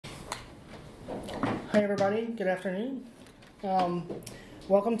Hi everybody, good afternoon.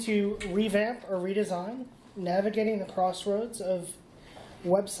 Welcome to Revamp or Redesign, navigating the crossroads of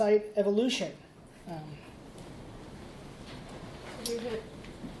website evolution. You hit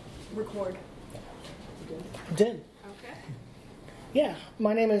record. I did. Okay. Yeah,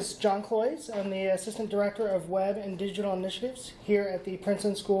 my name is John Cloys. I'm the Assistant Director of Web and Digital Initiatives here at the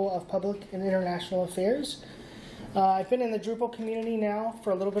Princeton School of Public and International Affairs. I've been in the Drupal community now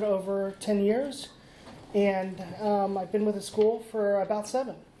for a little bit over 10 years. And I've been with the school for about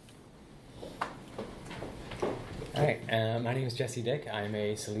 7. All right, my name is Jesse Dick. I'm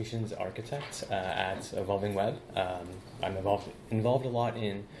a solutions architect at Evolving Web. I'm involved a lot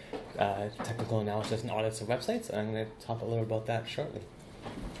in technical analysis and audits of websites, and I'm going to talk a little about that shortly.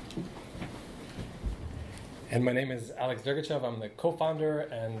 And my name is Alex Dergachev. I'm the co-founder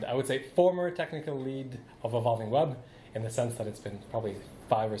and I would say former technical lead of Evolving Web, in the sense that it's been probably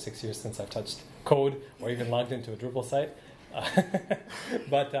 5 or 6 years since I've touched code or even logged into a Drupal site.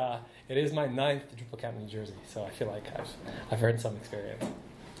 But it is my 9th Drupal Camp New Jersey, so I feel like I've earned some experience.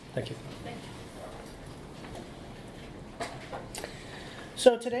 Thank you.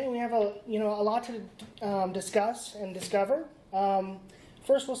 So today we have a lot to discuss and discover.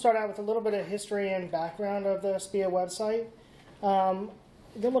 First, we'll start out with a little bit of history and background of the SPIA website.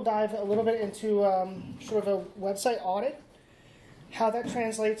 Then we'll dive a little bit into sort of a website audit, how that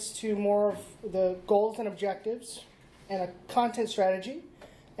translates to more of the goals and objectives and a content strategy.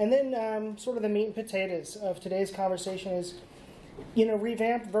 And then sort of the meat and potatoes of today's conversation is,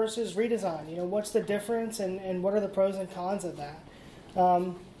 revamp versus redesign. What's the difference and what are the pros and cons of that?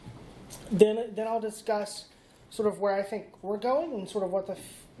 Then I'll discuss sort of where I think we're going and sort of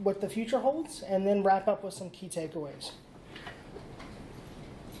what the future holds, and then wrap up with some key takeaways.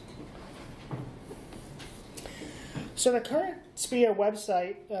 So the current SPIA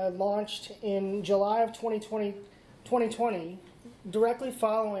website launched in July of 2020, directly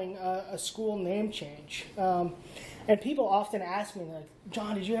following a school name change. And people often ask me, like,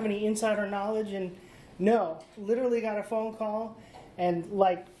 John, did you have any insider knowledge? And no, literally got a phone call, and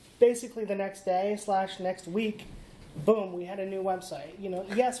basically the next day / next week, boom, we had a new website.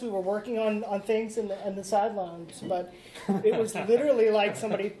 Yes, we were working on things in the sidelines, but it was literally like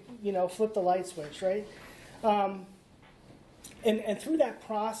somebody, flipped the light switch, right? And through that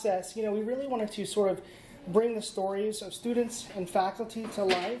process, we really wanted to sort of bring the stories of students and faculty to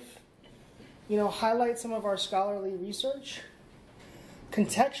life, highlight some of our scholarly research,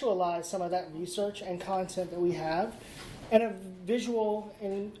 contextualize some of that research and content that we have in a visual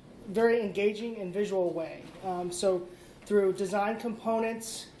and very engaging and visual way. So through design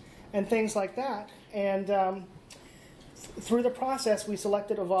components and things like that. And through the process, we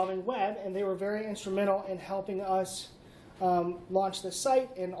selected Evolving Web, and they were very instrumental in helping us launch the site,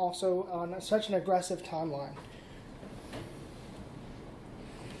 and also on such an aggressive timeline.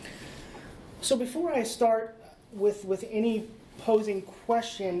 So before I start with any posing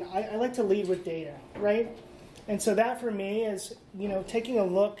question, I like to lead with data, right? And so that for me is, taking a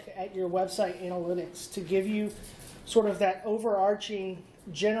look at your website analytics to give you sort of that overarching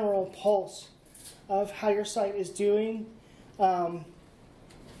general pulse of how your site is doing.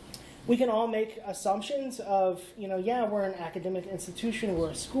 We can all make assumptions of, we're an academic institution,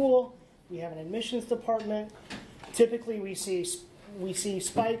 we're a school, we have an admissions department. Typically we see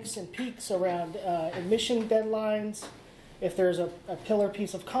spikes and peaks around admission deadlines. If there's a pillar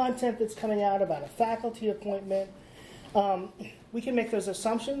piece of content that's coming out about a faculty appointment, we can make those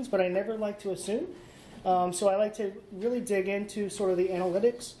assumptions, but I never like to assume. So I like to really dig into sort of the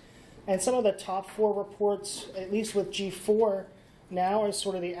analytics, and some of the top 4 reports, at least with G4 now, is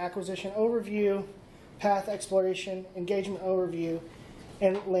sort of the acquisition overview, path exploration, engagement overview,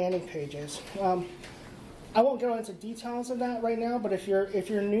 and landing pages. I won't go into details of that right now, but if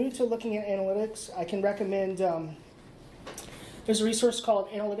you're new to looking at analytics, I can recommend. There's a resource called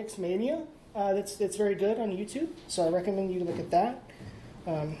Analytics Mania that's very good on YouTube, so I recommend you look at that.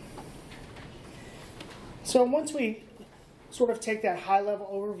 So once we sort of take that high-level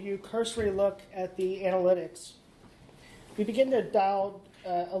overview, cursory look at the analytics, we begin to dial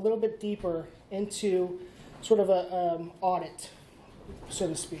a little bit deeper into sort of a audit, so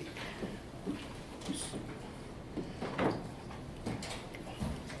to speak.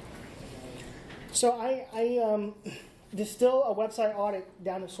 So I distill a website audit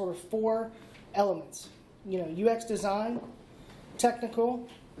down to sort of 4 elements. UX design, technical,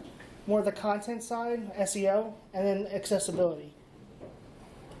 more of the content side, SEO, and then accessibility.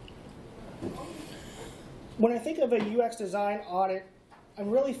 When I think of a UX design audit, I'm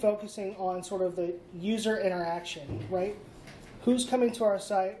really focusing on sort of the user interaction, right? Who's coming to our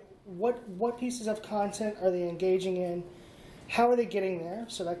site? what pieces of content are they engaging in? How are they getting there?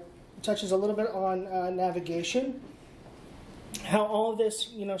 So that touches a little bit on navigation. How all of this,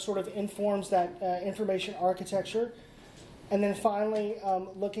 sort of informs that information architecture. And then finally,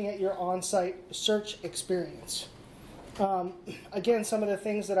 looking at your on-site search experience. Again, some of the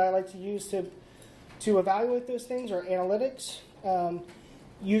things that I like to use to evaluate those things are analytics,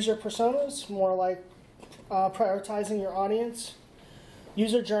 user personas, more like prioritizing your audience,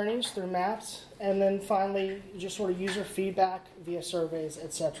 user journeys through maps, and then finally, just sort of user feedback via surveys,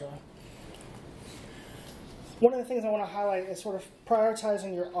 etc. One of the things I want to highlight is sort of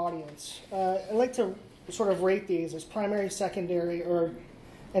prioritizing your audience. I like to sort of rate these as primary, secondary, or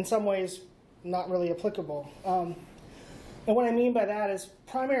in some ways not really applicable. And what I mean by that is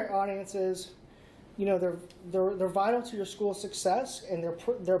primary audiences, they're vital to your school's success, and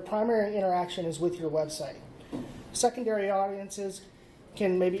their primary interaction is with your website. Secondary audiences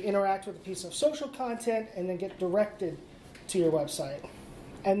can maybe interact with a piece of social content and then get directed to your website.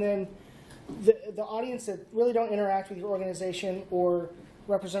 And then the audience that really don't interact with your organization or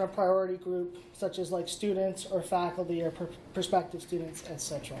represent a priority group, such as like students or faculty or prospective students,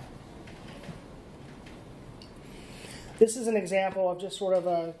 etc. This is an example of just sort of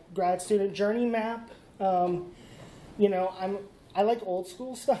a grad student journey map. I like old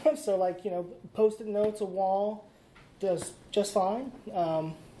school stuff, so like, Post-it notes, a wall does just fine.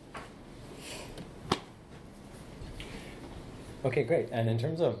 Okay, great. And in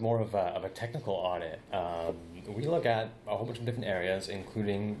terms of more of a technical audit, we look at a whole bunch of different areas,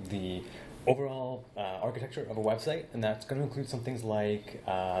 including the overall architecture of a website, and that's going to include some things like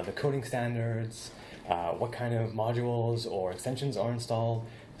the coding standards, what kind of modules or extensions are installed.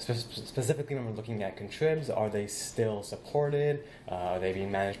 Specifically, when we're looking at contribs, are they still supported? Are they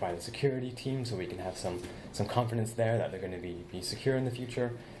being managed by the security team, so we can have some confidence there that they're going to be secure in the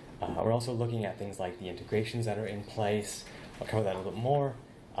future? We're also looking at things like the integrations that are in place. I'll cover that a little bit more.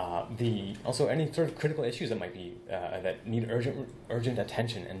 Also any sort of critical issues that might be that need urgent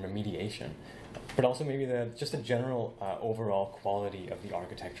attention and remediation, but also maybe just the general overall quality of the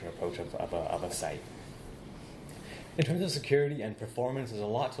architecture approach of a site. In terms of security and performance, there's a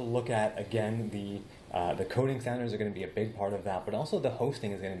lot to look at. Again, the coding standards are going to be a big part of that, but also the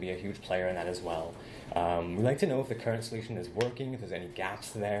hosting is going to be a huge player in that as well. We'd like to know if the current solution is working, if there's any gaps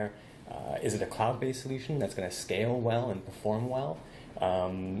there. Is it a cloud-based solution that's going to scale well and perform well?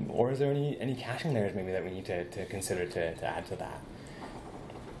 Or is there any caching layers maybe that we need to consider to add to that?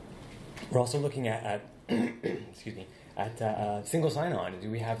 We're also looking at excuse me, at single sign-on.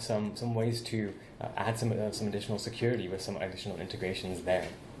 Do we have some ways to add some additional security with some additional integrations there?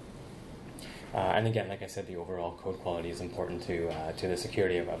 And again, like I said, the overall code quality is important to the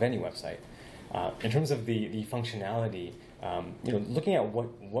security of any website. In terms of the functionality, looking at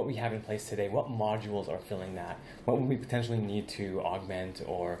what we have in place today, what modules are filling that, what would we potentially need to augment,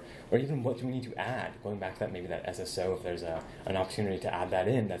 or even what do we need to add? Going back to that SSO, if there's an opportunity to add that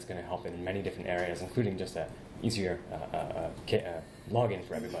in, that's going to help in many different areas, including just a easier login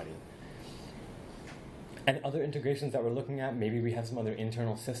for everybody. And other integrations that we're looking at, maybe we have some other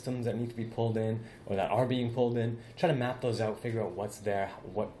internal systems that need to be pulled in or that are being pulled in. Try to map those out, figure out what's there,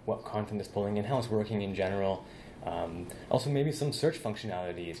 what content is pulling in, how it's working in general. Also, maybe some search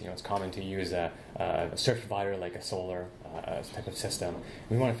functionalities. It's common to use a search provider like a Solar type of system.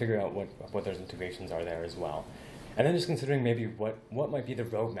 We want to figure out what those integrations are there as well. And then just considering maybe what might be the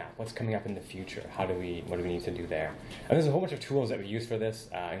roadmap, what's coming up in the future, what do we need to do there? And there's a whole bunch of tools that we use for this,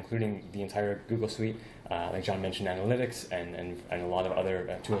 including the entire Google suite, like John mentioned, analytics and a lot of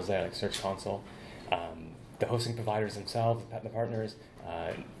other tools there, like Search Console, the hosting providers themselves, the partners,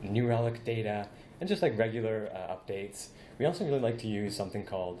 New Relic data, and just like regular updates. We also really like to use something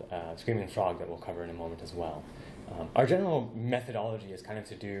called Screaming Frog that we'll cover in a moment as well. Our general methodology is kind of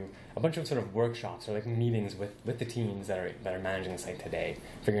to do a bunch of sort of workshops or like meetings with the teams that are managing the site today,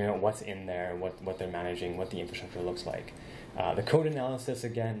 figuring out what's in there, what they're managing, what the infrastructure looks like. The code analysis,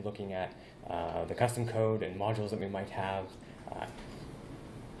 again, looking at the custom code and modules that we might have,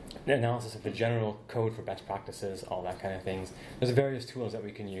 the analysis of the general code for best practices, all that kind of things. There's various tools that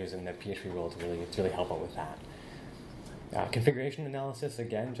we can use in the PHP world to really help out with that. Configuration analysis,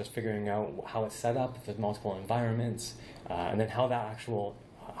 again, just figuring out how it's set up, if there's multiple environments, and then how that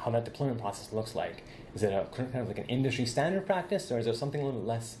deployment process looks like. Is it a kind of like an industry standard practice, or is there something a little bit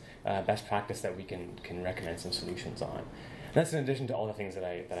less best practice that we can recommend some solutions on? And that's in addition to all the things that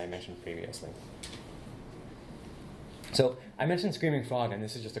I mentioned previously. So I mentioned Screaming Frog, and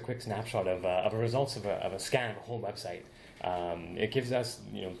this is just a quick snapshot of the results of a scan of a whole website. It gives us,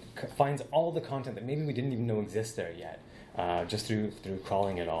 finds all the content that maybe we didn't even know exists there yet. just through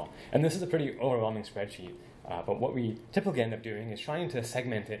crawling it all. And this is a pretty overwhelming spreadsheet. But what we typically end up doing is trying to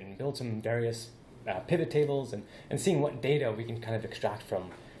segment it and build some various pivot tables and seeing what data we can kind of extract from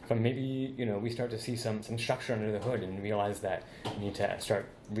maybe, we start to see some structure under the hood and realize that we need to start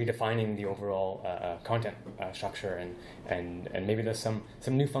redefining the overall content structure and maybe there's some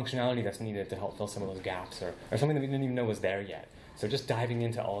new functionality that's needed to help fill some of those gaps or something that we didn't even know was there yet. So just diving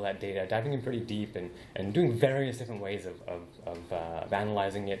into all that data, diving in pretty deep and doing various different ways of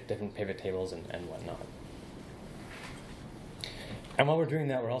analyzing it, different pivot tables and whatnot. And while we're doing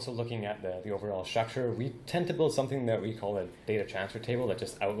that, we're also looking at the overall structure. We tend to build something that we call a data transfer table that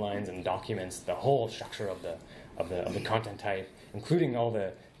just outlines and documents the whole structure of the content type, including all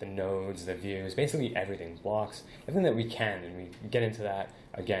the nodes, the views, basically everything, blocks, everything that we can. And we get into that,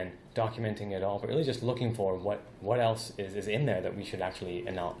 again, documenting it all, but really just looking for what else is in there that we should actually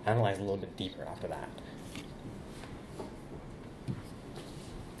analyze a little bit deeper after that.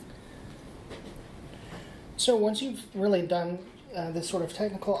 So once you've really done this sort of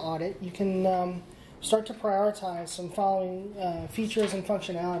technical audit, you can start to prioritize some following features and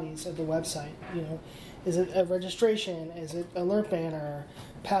functionalities of the website. Is it a registration? Is it alert banner?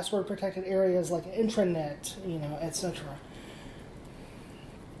 Password protected areas like intranet, etc.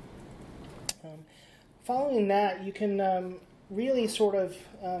 Following that, you can really sort of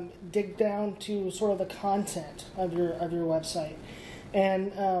dig down to sort of the content of your website,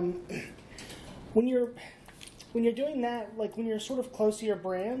 and when you're doing that, like when you're sort of close to your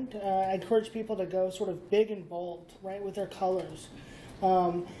brand, I encourage people to go sort of big and bold, right, with their colors.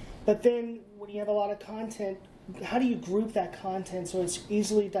 But then when you have a lot of content, how do you group that content so it's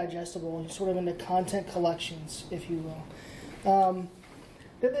easily digestible, sort of into content collections, if you will?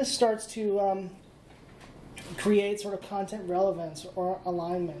 Then this starts to create sort of content relevance or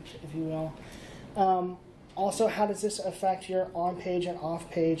alignment, if you will. Also, how does this affect your on-page and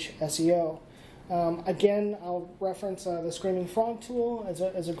off-page SEO? Again, I'll reference the Screaming Frog tool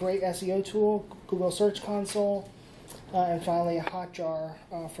as a great SEO tool, Google Search Console, and finally a Hotjar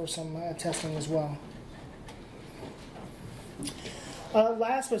for some testing as well.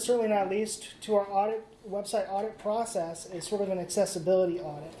 Last but certainly not least, to our website audit process is sort of an accessibility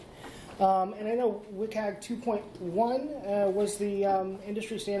audit. And I know WCAG 2.1 was the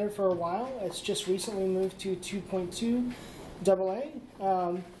industry standard for a while. It's just recently moved to 2.2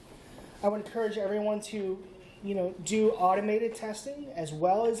 AA. I would encourage everyone to, do automated testing as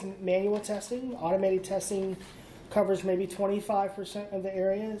well as manual testing. Automated testing covers maybe 25% of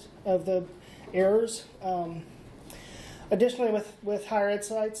the errors. Additionally, with higher ed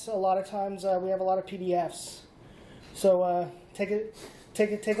sites, a lot of times we have a lot of PDFs. So take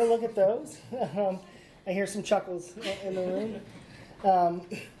a look at those. I hear some chuckles in the room.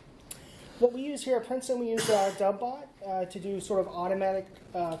 What we use here at Princeton, we use Dubbot to do sort of automatic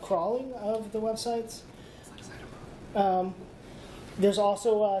crawling of the websites. There's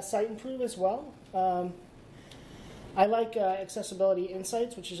also Site Improve as well. I like Accessibility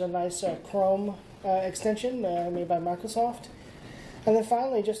Insights, which is a nice Chrome extension made by Microsoft. And then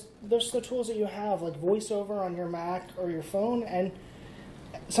finally, just there's the tools that you have, like VoiceOver on your Mac or your phone, and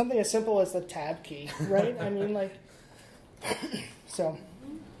something as simple as the tab key, right? I mean,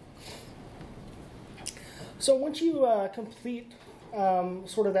 So once you complete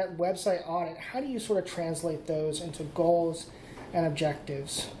sort of that website audit, how do you sort of translate those into goals and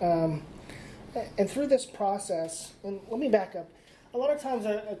objectives? And through this process, and let me back up. A lot of times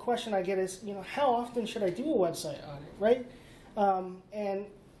a question I get is, how often should I do a website audit, right? And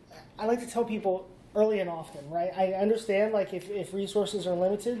I like to tell people early and often, right? I understand if resources are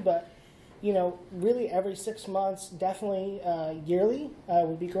limited, but really every 6 months, definitely yearly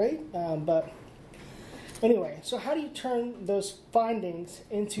would be great. But anyway, so how do you turn those findings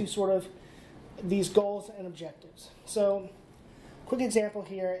into sort of these goals and objectives? So quick example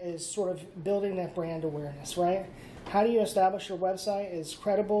here is sort of building that brand awareness, right? How do you establish your website as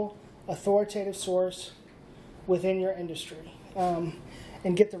credible, authoritative source within your industry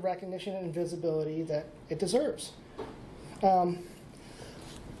and get the recognition and visibility that it deserves?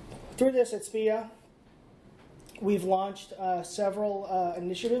 Through this at SPIA, we've launched several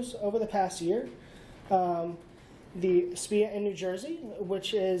initiatives over the past year. The SPIA in New Jersey,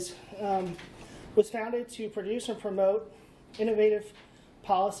 which was founded to produce and promote innovative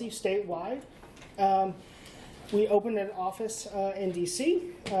policy statewide. We opened an office in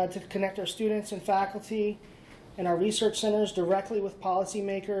DC to connect our students and faculty and our research centers directly with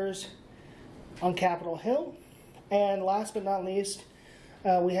policymakers on Capitol Hill. And last but not least,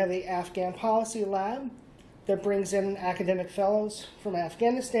 we have the Afghan Policy Lab that brings in academic fellows from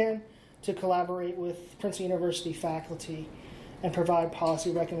Afghanistan to collaborate with Princeton University faculty and provide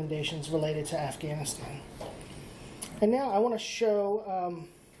policy recommendations related to Afghanistan. And now I want to show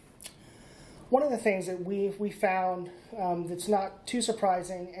one of the things that we found that's not too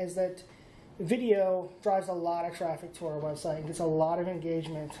surprising is that video drives a lot of traffic to our website and gets a lot of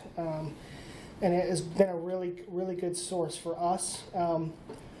engagement, and it has been a really good source for us.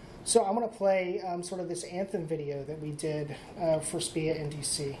 So I'm going to play sort of this anthem video that we did for SPIA in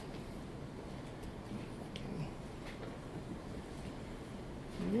DC.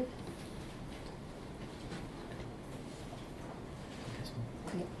 Yep.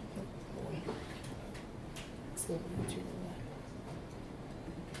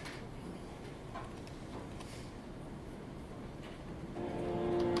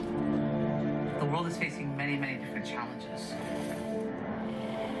 The world is facing many different challenges.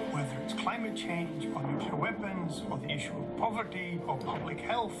 Whether it's climate change, or nuclear weapons, or the issue of poverty, or public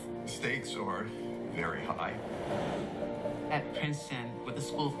health. Stakes are very high. At Princeton, with the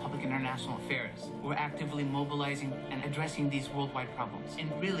School of Public International Affairs, we're actively mobilizing and addressing these worldwide problems in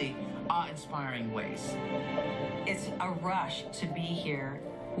really awe-inspiring ways. It's a rush to be here.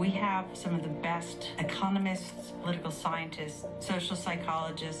 We have some of the best economists, political scientists, social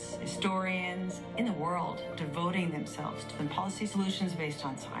psychologists, historians in the world devoting themselves to the policy solutions based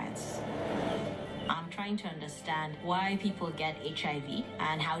on science. I'm trying to understand why people get HIV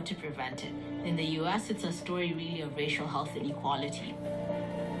and how to prevent it. In the US, it's a story really of racial health inequality.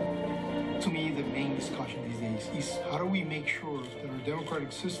 To me, the main discussion these days is how do we make sure that our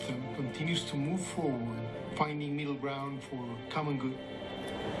democratic system continues to move forward, finding middle ground for common good.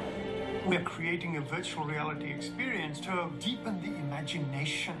 We're creating a virtual reality experience to deepen the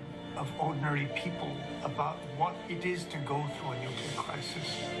imagination of ordinary people about what it is to go through a nuclear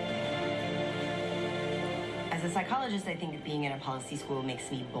crisis. As a psychologist, I think being in a policy school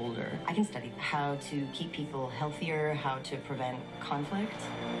makes me bolder. I can study how to keep people healthier, how to prevent conflict.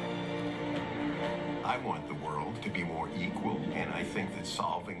 I want the world to be more equal, and I think that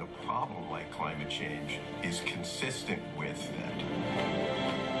solving a problem like climate change is consistent with that.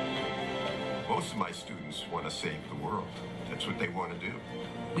 Most of my students want to save the world. That's what they want to do.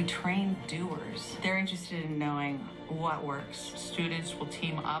 We train doers. They're interested in knowing what works. Students will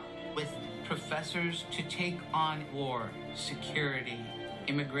team up with professors to take on war, security,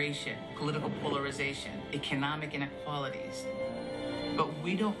 immigration, political polarization, economic inequalities. But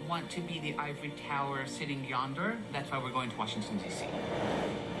we don't want to be the ivory tower sitting yonder. That's why we're going to Washington, D.C.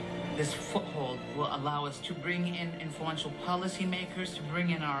 This foothold will allow us to bring in influential policymakers, to bring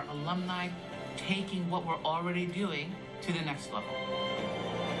in our alumni, taking what we're already doing to the next level.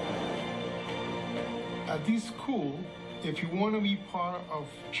 At this school, if you want to be part of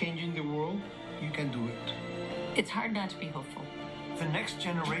changing the world, you can do it. It's hard not to be hopeful. The next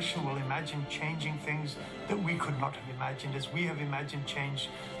generation will imagine changing things that we could not have imagined, as we have imagined change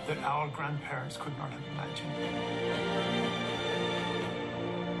that our grandparents could not have imagined.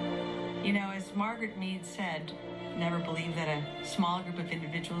 You know, as Margaret Mead said, never believe that a small group of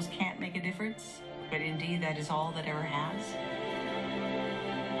individuals can't make a difference, but indeed that is all that ever has.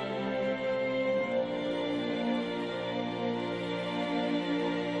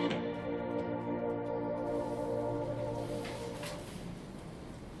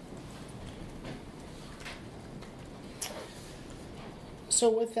 So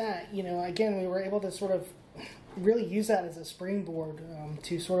with that, again, we were able to sort of really use that as a springboard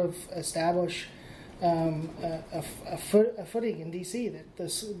to sort of establish a footing in DC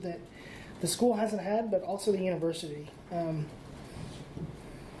that the school hasn't had, but also the university.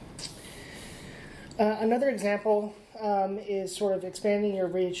 Another example is sort of expanding your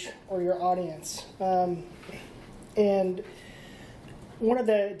reach or your audience. And one of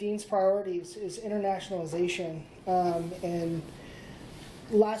the dean's priorities is internationalization. And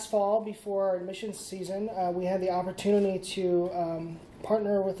last fall, before our admissions season, we had the opportunity to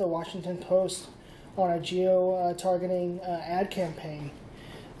partner with the Washington Post on a geo-targeting ad campaign.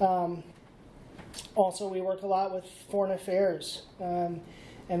 Also, we work a lot with foreign affairs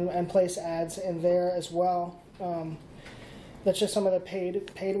and place ads in there as well. That's just some of the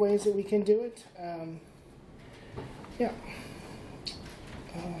paid ways that we can do it. Yeah.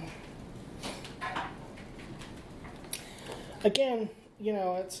 Again,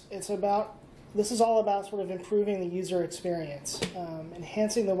 this is all about sort of improving the user experience,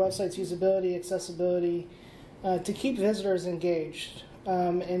 enhancing the website's usability, accessibility, to keep visitors engaged,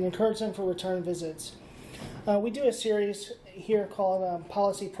 and encourage them for return visits. We do a series here called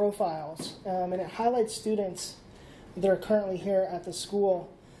Policy Profiles, and it highlights students that are currently here at the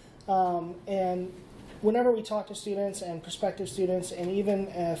school, and whenever we talk to students and prospective students and even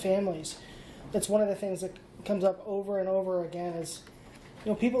families, that's one of the things that comes up over and over again is,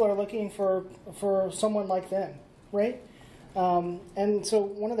 people are looking for someone like them, right? And so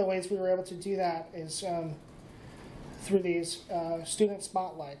one of the ways we were able to do that is through these student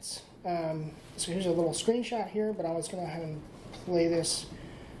spotlights. So here's a little screenshot here, but I was going to have him play this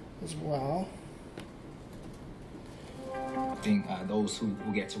as well. Think those who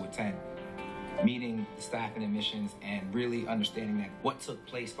get to attend, meeting the staff and admissions and really understanding that what took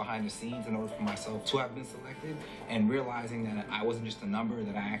place behind the scenes in order for myself to have been selected, and realizing that I wasn't just a number,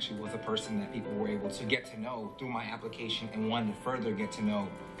 that I actually was a person that people were able to get to know through my application and wanted to further get to know.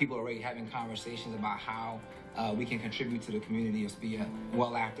 People are already having conversations about how we can contribute to the community of SPIA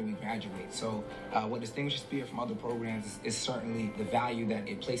well after we graduate. So what distinguishes SPIA from other programs is certainly the value that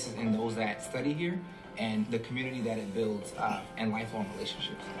it places in those that study here and the community that it builds and lifelong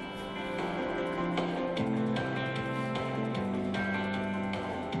relationships.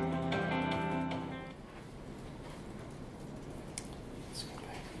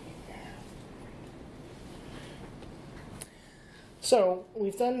 So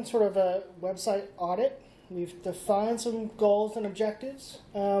we've done sort of a website audit. We've defined some goals and objectives.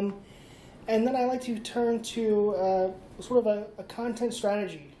 And then I like to turn to sort of a content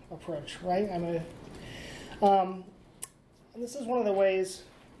strategy approach, right? And this is one of the ways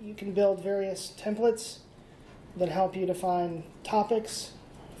you can build various templates that help you define topics,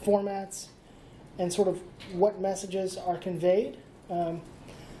 formats, and sort of what messages are conveyed.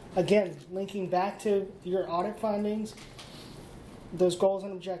 Again, linking back to your audit findings, those goals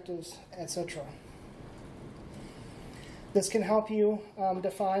and objectives, etc. This can help you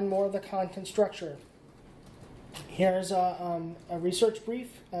define more of the content structure. Here's a research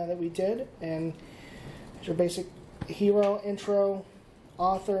brief that we did, and your basic hero, intro,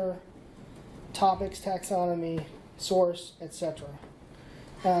 author, topics, taxonomy, source, etc.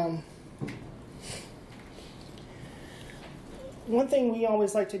 One thing we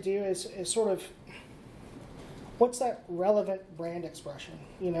always like to do is sort of, what's that relevant brand expression?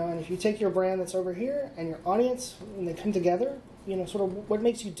 And if you take your brand that's over here and your audience, and they come together, sort of what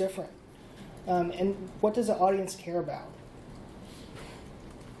makes you different? And what does the audience care about?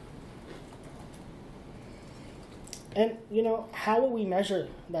 And, how will we measure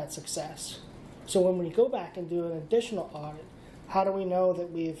that success? So when we go back and do an additional audit, how do we know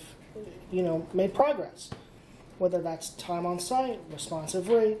that we've, made progress? Whether that's time on site, responsive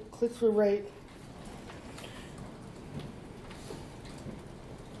rate, click-through rate.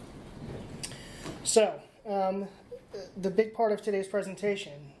 So, the big part of today's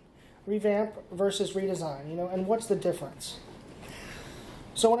presentation, revamp versus redesign, and what's the difference?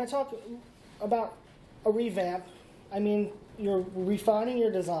 So when I talk about a revamp, I mean you're refining your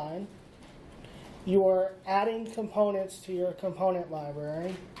design, you're adding components to your component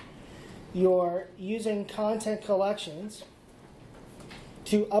library, you're using content collections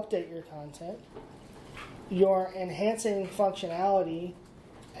to update your content, you're enhancing functionality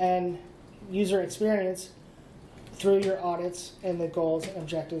and user experience through your audits and the goals and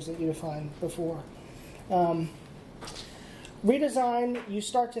objectives that you defined before. Redesign, you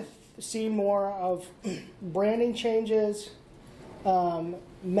start to see more of branding changes,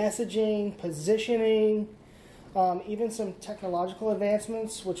 messaging, positioning, even some technological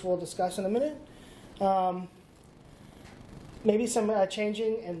advancements, which we'll discuss in a minute. Maybe some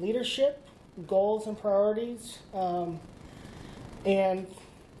changing in leadership, goals and priorities, and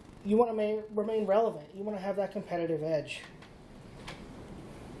you want to remain relevant. You want to have that competitive edge.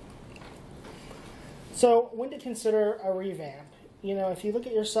 So when to consider a revamp? If you look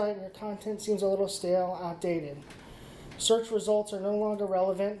at your site and your content seems a little stale, outdated. Search results are no longer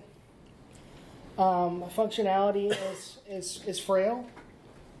relevant. Functionality is frail.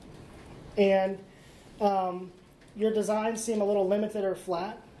 And your designs seem a little limited or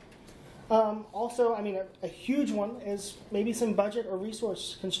flat. Also, a huge one is maybe some budget or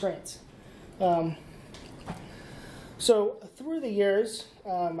resource constraints. So through the years,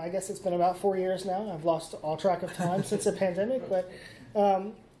 I guess it's been about 4 years now. I've lost all track of time since the pandemic, but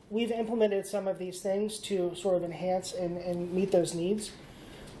we've implemented some of these things to sort of enhance and meet those needs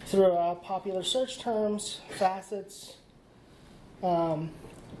through popular search terms, facets. I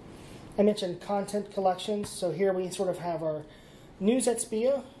mentioned content collections. So here we sort of have our news at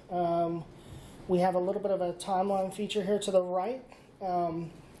SPIA. We have a little bit of a timeline feature here to the right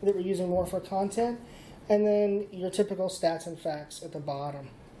that we're using more for content. And then your typical stats and facts at the bottom.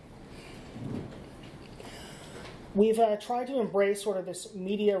 We've tried to embrace sort of this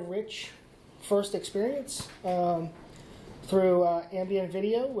media-rich first experience through ambient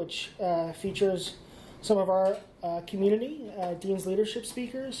video, which features some of our community, Dean's Leadership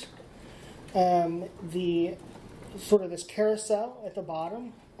speakers, the sort of this carousel at the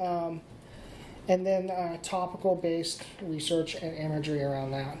bottom, and then topical-based research and imagery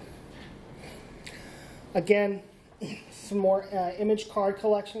around that. Again, some more image card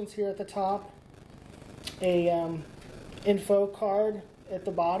collections here at the top, a info card at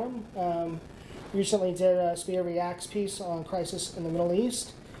the bottom. Recently did a SPIA Reacts piece on crisis in the Middle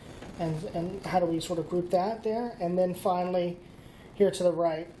East, and how do we sort of group that there. And then finally, here to the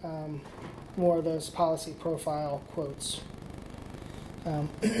right, more of those policy profile quotes.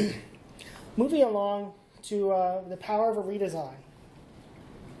 Moving along to the power of a redesign.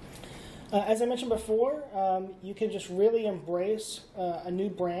 As I mentioned before, you can just really embrace a new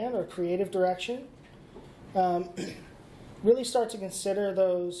brand or creative direction. Really start to consider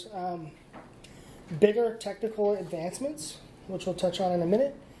those bigger technical advancements, which we'll touch on in a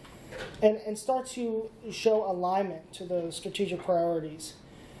minute, and start to show alignment to those strategic priorities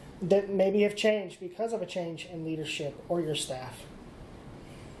that maybe have changed because of a change in leadership or your staff.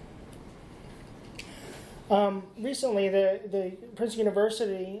 Recently, the Princeton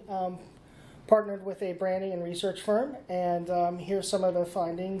University partnered with a branding and research firm, and here's some of the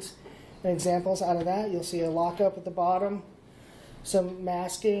findings and examples out of that. You'll see a lockup at the bottom, some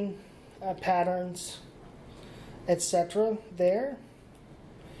masking patterns, etc. there.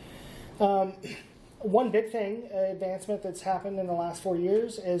 One big thing, advancement that's happened in the last 4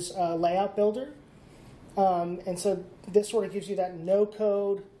 years is Layout Builder. And so this sort of gives you that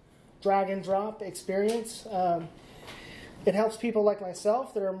no-code, drag-and-drop experience. It helps people like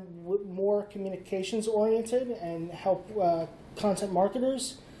myself that are more communications-oriented and help content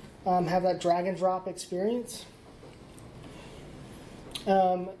marketers have that drag-and-drop experience.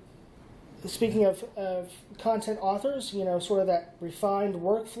 Speaking of content authors, you know, sort of that refined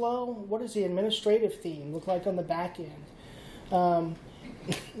workflow, what does the administrative theme look like on the back end?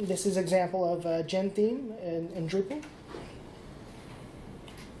 This is an example of a Gen theme in Drupal.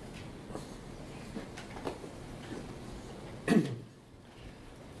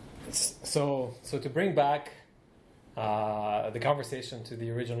 So to bring back the conversation to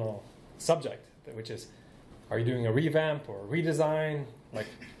the original subject, which is, are you doing a revamp or a redesign? Like,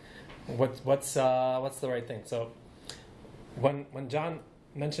 what's the right thing? So when John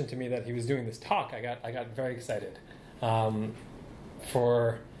mentioned to me that he was doing this talk, I got very excited.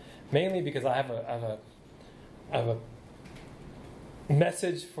 For mainly because I have a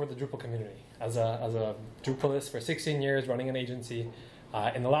message for the Drupal community. As a Drupalist for 16 years, running an agency.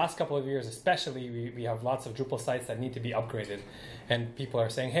 In the last couple of years especially, we have lots of Drupal sites that need to be upgraded. And people are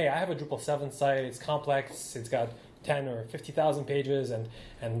saying, hey, I have a Drupal 7 site, it's complex, it's got 10 or 50,000 pages, and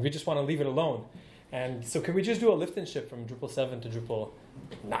we just want to leave it alone. And so can we just do a lift and shift from Drupal 7 to Drupal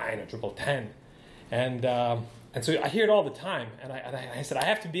 9 or Drupal 10? And so I hear it all the time. And I said, I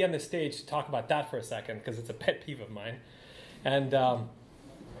have to be on this stage to talk about that for a second, because it's a pet peeve of mine. And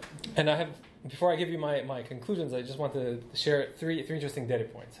I have, before I give you my conclusions, I just want to share three interesting data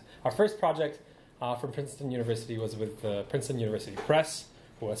points. Our first project from Princeton University was with the Princeton University Press,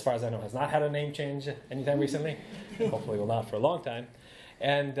 who, as far as I know, has not had a name change anytime recently. Hopefully will not for a long time.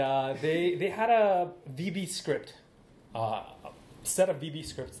 And they had a VB script, a set of VB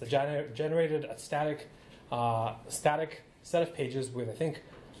scripts that generated a static set of pages with, I think,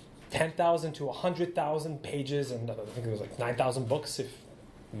 10,000 to 100,000 pages, and I think it was like 9,000 books, if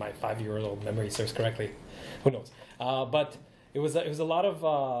my 5-year-old memory serves correctly. Who knows? But it was a lot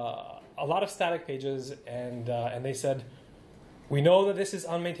of static pages, and they said, we know that this is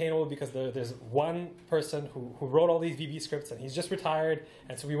unmaintainable because there's one person who wrote all these VB scripts, and he's just retired,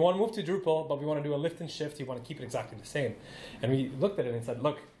 and so we want to move to Drupal, but we want to do a lift and shift. We want to keep it exactly the same. And we looked at it and said,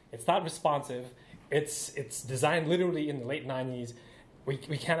 look, it's not responsive. It's designed literally in the late 90s. We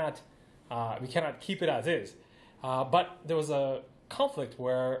cannot keep it as is. But there was a conflict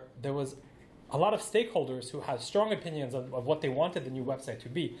where there was a lot of stakeholders who had strong opinions of what they wanted the new website to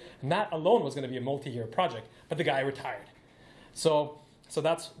be. And that alone was going to be a multi-year project, but the guy retired. So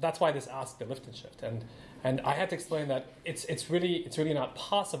that's why this asked the lift and shift. And I had to explain that it's really not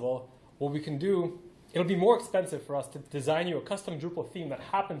possible. What we can do, it'll be more expensive for us to design you a custom Drupal theme that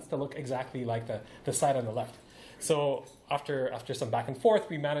happens to look exactly like the site on the left. So after some back and forth,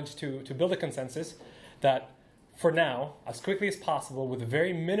 we managed to build a consensus that for now, as quickly as possible, with a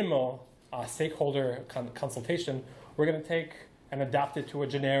very minimal stakeholder consultation, we're going to take and adapt it to a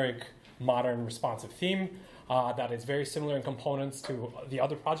generic, modern, responsive theme that is very similar in components to the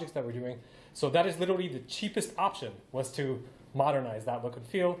other projects that we're doing. So that is literally the cheapest option, was to modernize that look and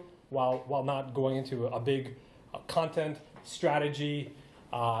feel while not going into a big content strategy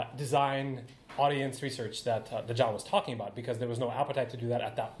design audience research that John was talking about, because there was no appetite to do that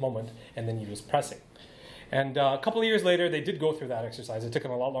at that moment, and the need was pressing. And a couple of years later, they did go through that exercise. It took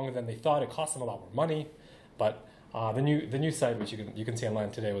them a lot longer than they thought. It cost them a lot more money, but the new site, which you can see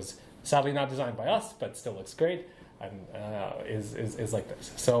online today, was sadly not designed by us, but still looks great, and is like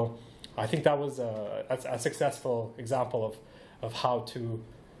this. So I think that was a successful example of how to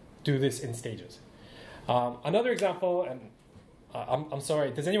do this in stages. Another example, and I'm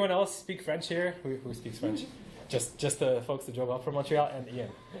sorry, does anyone else speak French here? Who speaks French? Just the folks that drove up from Montreal, and Ian.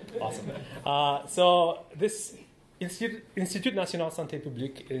 Awesome. So this Institut National Santé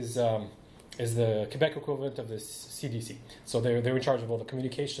Publique is the Quebec equivalent of the CDC. So they're in charge of all the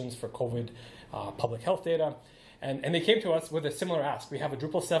communications for COVID public health data. And they came to us with a similar ask. We have a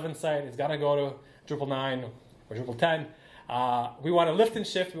Drupal 7 site. It's got to go to Drupal 9 or Drupal 10. We want to lift and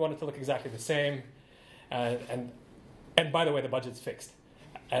shift. We want it to look exactly the same. And by the way, the budget's fixed.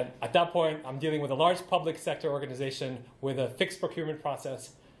 And at that point, I'm dealing with a large public sector organization with a fixed procurement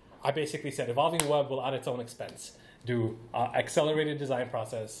process. I basically said Evolving Web will at its own expense do accelerated design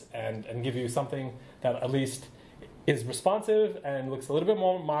process and give you something that at least is responsive and looks a little bit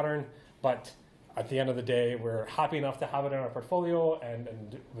more modern, but at the end of the day, we're happy enough to have it in our portfolio,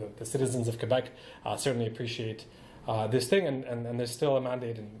 and the citizens of Quebec certainly appreciate this thing, and there's still a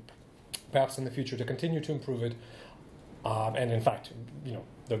mandate, and perhaps in the future, to continue to improve it. And in fact,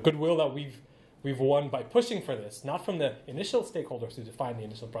 the goodwill that we've won by pushing for this, not from the initial stakeholders who defined the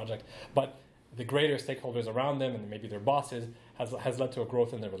initial project, but the greater stakeholders around them and maybe their bosses, has led to a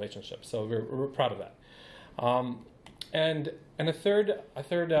growth in their relationship. So we're proud of that. And a third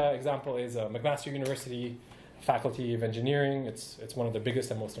example is McMaster University Faculty of Engineering. It's one of the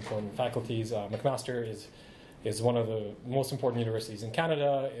biggest and most important faculties. McMaster is one of the most important universities in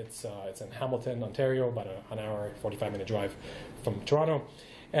Canada. It's in Hamilton, Ontario, about an hour, 45-minute drive from Toronto.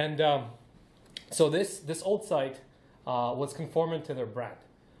 And so this old site was conformant to their brand.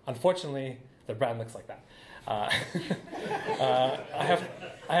 Unfortunately, their brand looks like that. I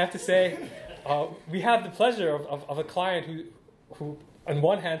have to say, we have the pleasure of a client who on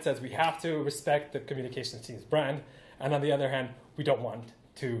one hand says we have to respect the communications team's brand, and on the other hand, we don't want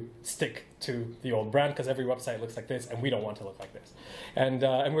to stick to the old brand because every website looks like this, and we don't want to look like this. And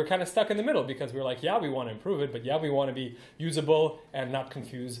we're kind of stuck in the middle because we're like, yeah, we want to improve it, but yeah, we want to be usable and not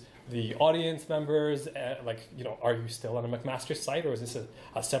confuse the audience members. Are you still on a McMaster site, or is this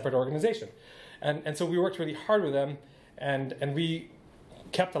a separate organization? And so we worked really hard with them, and we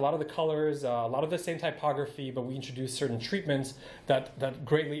kept a lot of the colors, a lot of the same typography, but we introduced certain treatments that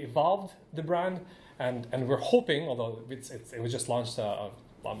greatly evolved the brand. And we're hoping, although it was just launched a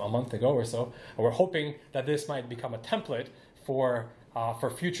month ago or so, we're hoping that this might become a template for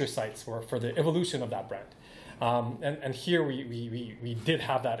future sites, for the evolution of that brand. And here we did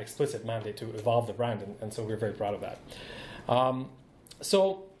have that explicit mandate to evolve the brand, and so we're very proud of that.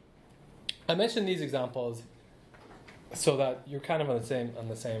 So I mentioned these examples so that you're kind of on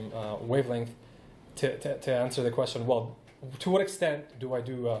the same wavelength to answer the question, well, to what extent do I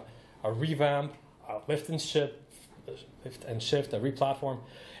do a revamp, a lift and shift, a replatform?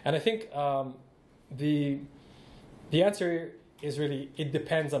 And I think the answer is really, it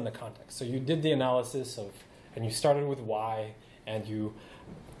depends on the context. So you did the analysis and you started with why, and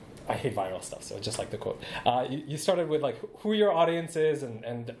I hate viral stuff, so just like the quote. You started with like who your audience is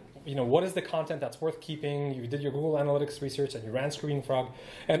and what is the content that's worth keeping. You did your Google Analytics research and you ran Screening Frog,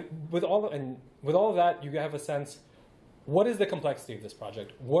 and with all of that, you have a sense. What is the complexity of this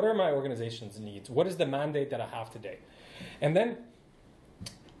project? What are my organization's needs? What is the mandate that I have today? And then,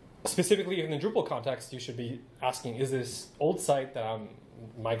 specifically in the Drupal context, you should be asking, is this old site that I'm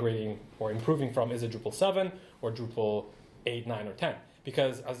migrating or improving from, is it Drupal 7 or Drupal 8, 9, or 10?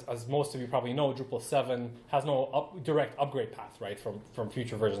 Because as most of you probably know, Drupal 7 has no direct upgrade path, right, from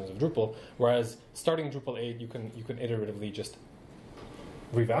future versions of Drupal, whereas starting Drupal 8, you can iteratively just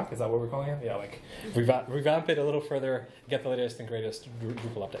revamp, is that what we're calling it? Yeah, like revamp it a little further, get the latest and greatest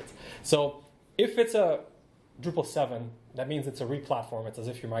Drupal updates. So if it's a Drupal 7, that means it's a replatform. It's as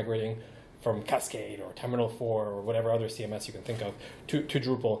if you're migrating from Cascade or Terminal 4 or whatever other CMS you can think of to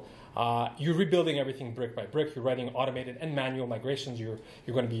Drupal. You're rebuilding everything brick by brick. You're writing automated and manual migrations. You're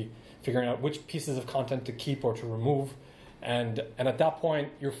going to be figuring out which pieces of content to keep or to remove. And at that point,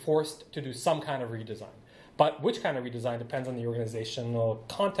 you're forced to do some kind of redesign. But which kind of redesign depends on the organizational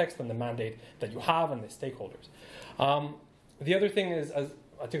context and the mandate that you have and the stakeholders. The other thing is, as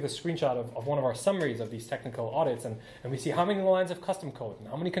I took a screenshot of one of our summaries of these technical audits, and we see how many lines of custom code, and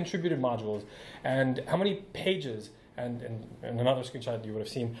how many contributed modules, and how many pages and in another screenshot you would have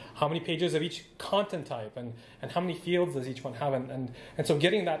seen how many pages of each content type and how many fields does each one have. And so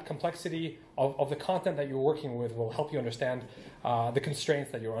getting that complexity of the content that you're working with will help you understand the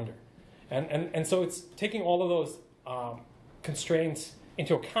constraints that you're under. And so it's taking all of those constraints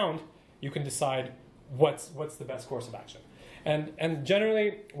into account, you can decide what's the best course of action. And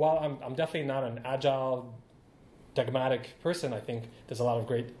generally, while I'm definitely not an agile, dogmatic person, I think there's a lot of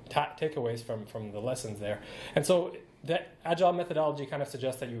great takeaways from the lessons there. And so that agile methodology kind of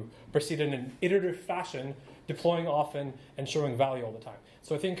suggests that you proceed in an iterative fashion, deploying often and showing value all the time.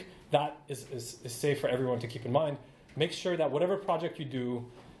 So I think that is safe for everyone to keep in mind. Make sure that whatever project you do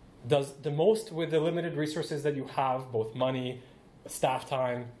does the most with the limited resources that you have, both money, staff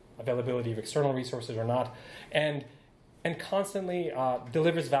time, availability of external resources or not, and constantly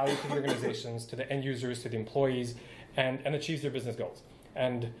delivers value to the organizations, to the end users, to the employees, and achieves their business goals.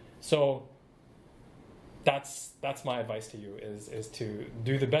 And so that's my advice to you, is to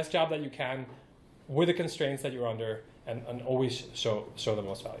do the best job that you can with the constraints that you're under, and always show the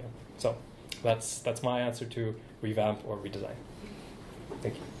most value. So that's my answer to Revamp or Redesign.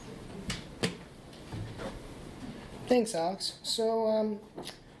 Thank you. Thanks, Alex. So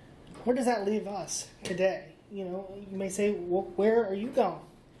where does that leave us today? You know, you may say, well, where are you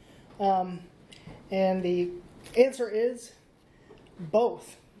going? And the answer is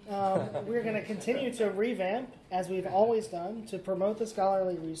both. We're going to continue to revamp, as we've always done, to promote the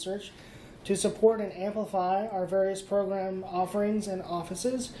scholarly research, to support and amplify our various program offerings and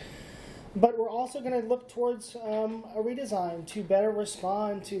offices. But we're also going to look towards a redesign to better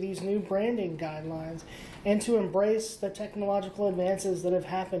respond to these new branding guidelines and to embrace the technological advances that have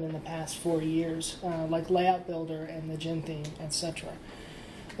happened in the past 4 years, like Layout Builder and the Gen theme, etc.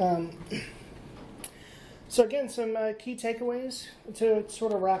 So again, some key takeaways to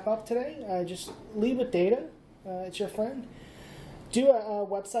sort of wrap up today. Just lead with data. It's your friend. Do a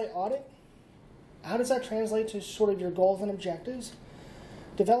website audit. How does that translate to sort of your goals and objectives?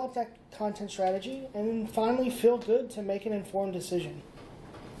 Develop that content strategy, and then finally feel good to make an informed decision.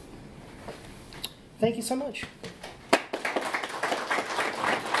 Thank you so much.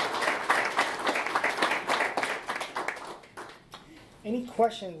 Any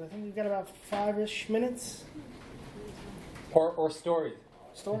questions? I think we've got about 5-ish minutes. Or stories.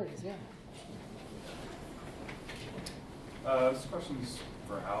 Stories, yeah. This question's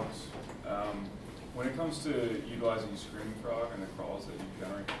for Alex. When it comes to utilizing Screaming Frog and the crawls that you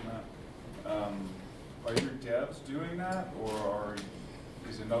generate from that, are your devs doing that, or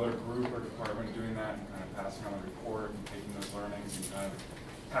is another group or department doing that and kind of passing on the report and taking those learnings and kind of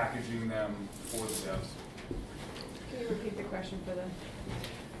packaging them for the devs? Can you repeat the question for them?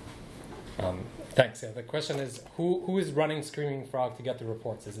 Thanks. Yeah, the question is, who is running Screaming Frog to get the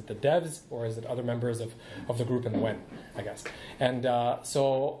reports? Is it the devs, or is it other members of the group, and when, I guess? And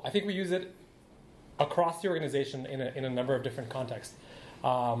so I think we use it across the organization in a number of different contexts.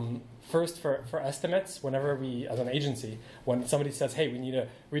 First, for estimates, whenever we, as an agency, when somebody says, hey, we need a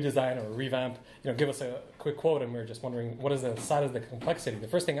redesign or a revamp, give us a quick quote, and we're just wondering what is the size of the complexity. The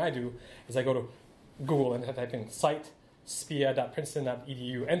first thing I do is I go to Google and type in site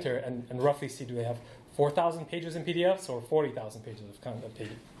spia.princeton.edu, enter, and roughly see, do they have 4,000 pages in PDFs or 40,000 pages of content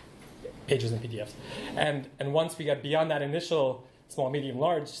pages in PDFs? And once we get beyond that initial small, medium,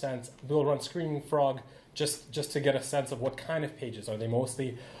 large sense, we'll run Screaming Frog just to get a sense of what kind of pages. Are they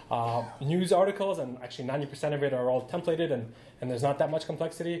mostly news articles, and actually 90% of it are all templated and there's not that much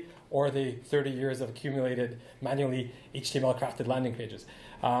complexity, or are they 30 years of accumulated manually HTML crafted landing pages?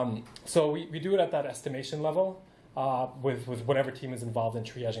 So we do it at that estimation level with whatever team is involved in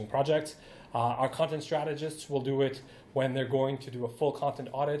triaging projects. Our content strategists will do it when they're going to do a full content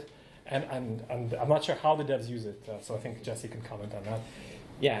audit. And I'm not sure how the devs use it, so I think Jesse can comment on that.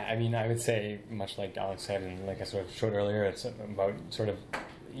 Yeah, I mean, I would say, much like Alex said, and like I sort of showed earlier, it's about sort of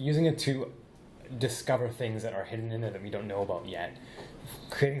using it to discover things that are hidden in it that we don't know about yet.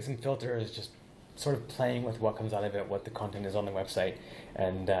 Creating some filters, just sort of playing with what comes out of it, what the content is on the website,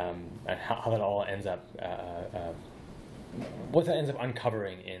 and how that all ends up, what that ends up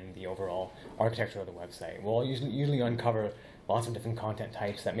uncovering in the overall architecture of the website. We'll usually uncover lots of different content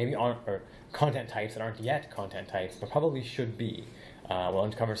types that maybe aren't, or content types that aren't yet content types, but probably should be. We'll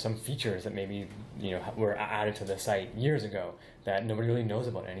uncover some features that maybe were added to the site years ago that nobody really knows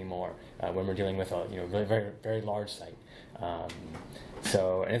about anymore when we're dealing with a very, very, very large site.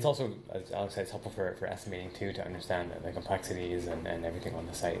 So, and it's also, as Alex said, it's helpful for estimating too, to understand the complexities and everything on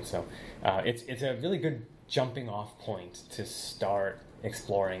the site. So it's a really good jumping off point to start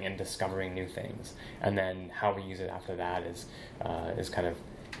exploring and discovering new things. And then how we use it after that is kind of,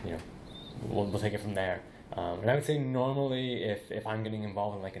 we'll take it from there. And I would say normally if I'm getting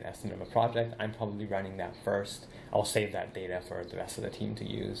involved in like an estimate of a project, I'm probably running that first. I'll save that data for the rest of the team to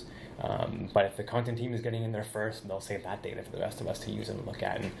use. But if the content team is getting in there first, they'll save that data for the rest of us to use and look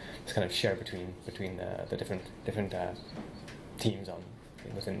at and just kind of share between the different teams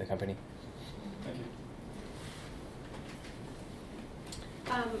within the company. Thank you.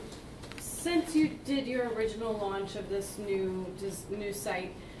 Since you did your original launch of this new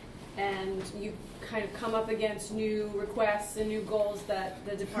site, and you kind of come up against new requests and new goals that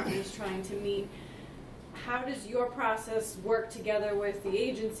the department is trying to meet, how does your process work together with the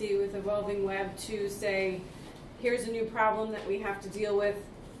agency, with Evolving Web, to say, here's a new problem that we have to deal with,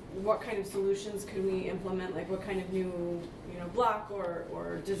 what kind of solutions could we implement, like what kind of new block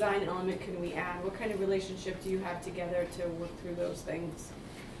or design element can we add? What kind of relationship do you have together to work through those things?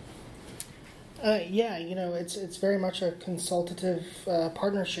 Yeah, it's very much a consultative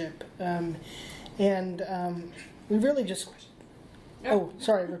partnership, and we really just. Oh,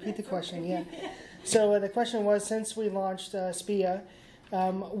 sorry. Repeat the question. Yeah. So the question was, since we launched SPIA,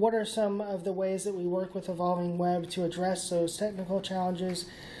 what are some of the ways that we work with Evolving Web to address those technical challenges,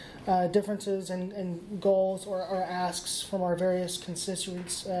 differences in goals or asks from our various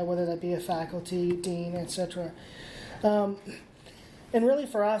constituents, whether that be a faculty, dean, etc. And really,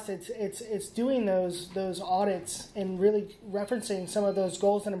 for us, it's doing those audits and really referencing some of those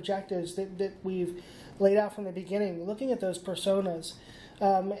goals and objectives that we've laid out from the beginning. Looking at those personas,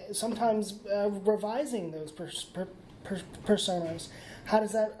 sometimes revising those personas. How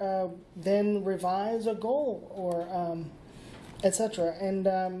does that then revise a goal or etc. And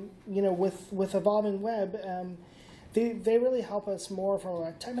with Evolving Web, they really help us more from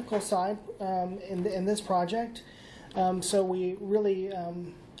a technical side in this project. So we really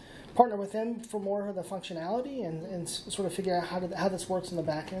partner with them for more of the functionality and sort of figure out how this works in the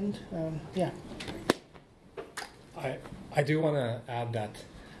back end. Yeah. I do want to add that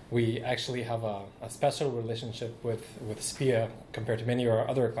we actually have a special relationship with SPIA compared to many of our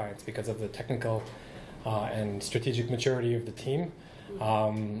other clients because of the technical and strategic maturity of the team.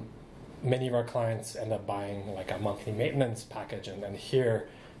 Many of our clients end up buying like a monthly maintenance package, and here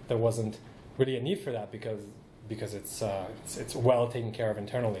there wasn't really a need for that because it's well taken care of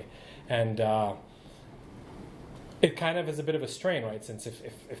internally, and it kind of is a bit of a strain, right? Since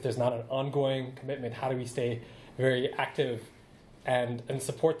if there's not an ongoing commitment, how do we stay very active and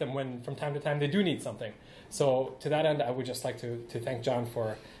support them when from time to time they do need something? So to that end, I would just like to thank John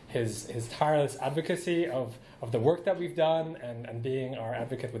for his tireless advocacy of the work that we've done and being our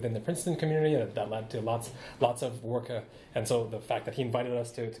advocate within the Princeton community that led to lots of work. And so the fact that he invited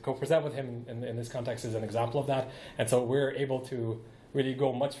us to co-present with him in this context is an example of that. And so we're able to really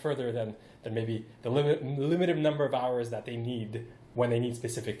go much further than maybe the limited number of hours that they need when they need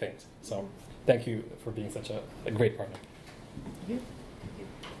specific things. So thank you for being such a great partner. Yeah.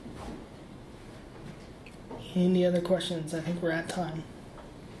 Any other questions? I think we're at time.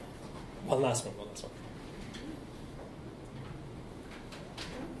 One last one.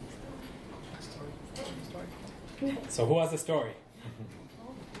 So who has the story?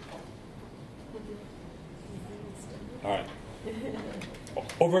 All right.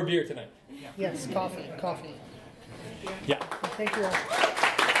 Over a beer tonight. Yes, coffee. Yeah. Thank you.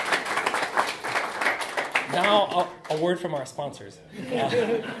 Now, a word from our sponsors.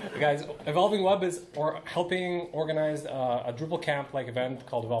 Guys, Evolving Web is helping organize a Drupal camp-like event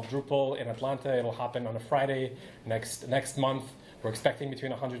called Evolve Drupal in Atlanta. It'll happen on a Friday next month. We're expecting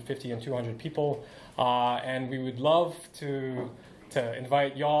between 150 and 200 people. And we would love to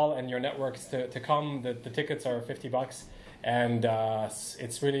invite y'all and your networks to come. The tickets are $50. And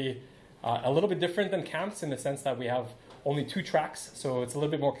it's really a little bit different than camps in the sense that we have only 2 tracks, so it's a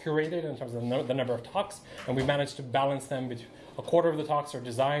little bit more curated in terms of the number of talks, and we managed to balance them between a quarter of the talks are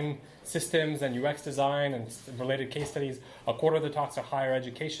design systems and UX design and related case studies, a quarter of the talks are higher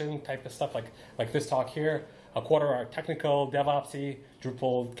education type of stuff like this talk here, a quarter are technical, DevOpsy,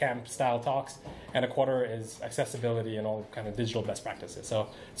 Drupal camp style talks, and a quarter is accessibility and all kind of digital best practices.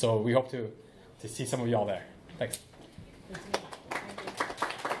 So we hope to see some of y'all there. Thanks.